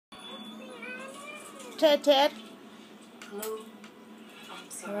Ted, Ted. Hello? I'm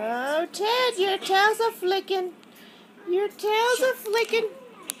sorry. Oh, Ted, your tails are flicking. Your tails are flicking.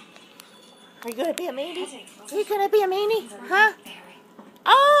 Are you going to be a meanie? Are you going to be a meanie? Huh?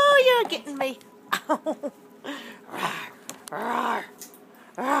 Oh, you're getting me. Oh. Roar,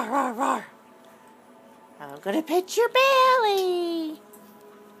 roar, roar, roar. I'm going to pet your belly.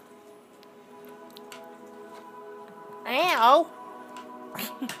 Ow.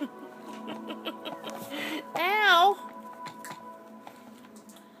 Ow.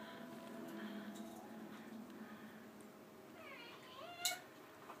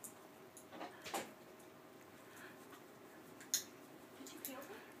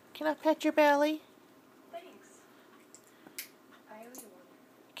 Can I pet your belly? Thanks. I owe you one.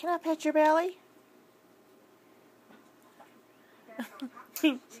 Can I pet your belly?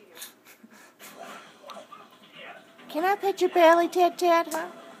 Can I pet your belly, Ted, Ted? Huh?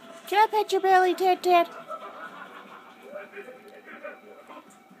 Can I pet your belly, Ted, Ted?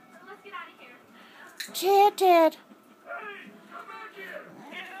 Let's get out of here. Ted, Ted.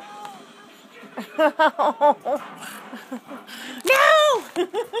 No! Think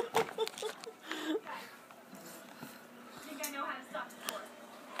I know how to stop the force.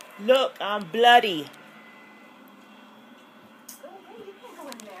 Look, I'm bloody. Okay, you can't go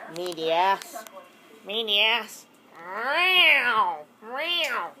in there. Meaty ass. Meaty ass. Meow.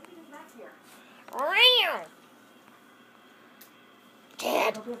 Meow. Meow. Ted. I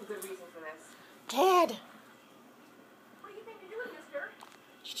hope you have a good reason for this. Ted. What do you think you're doing, mister?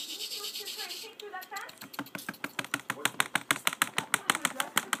 You just trying to take through that fence?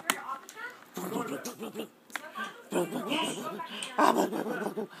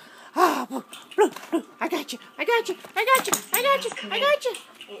 I got you. I got you. I got you. I got you. I got you.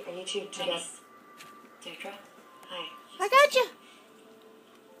 Hey, I need you to get... Deirdre? Hi. I got you.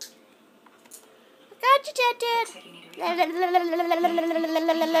 I got you, Ted, Ted.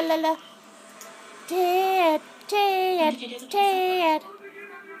 Ted, Ted, Ted.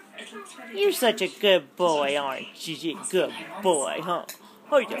 You're such a good boy, aren't you? Good boy, huh?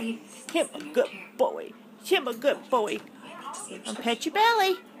 Oh, yeah. Him a good boy. Him a good boy. I'll pet your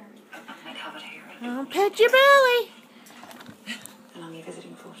belly. I'll pet your belly.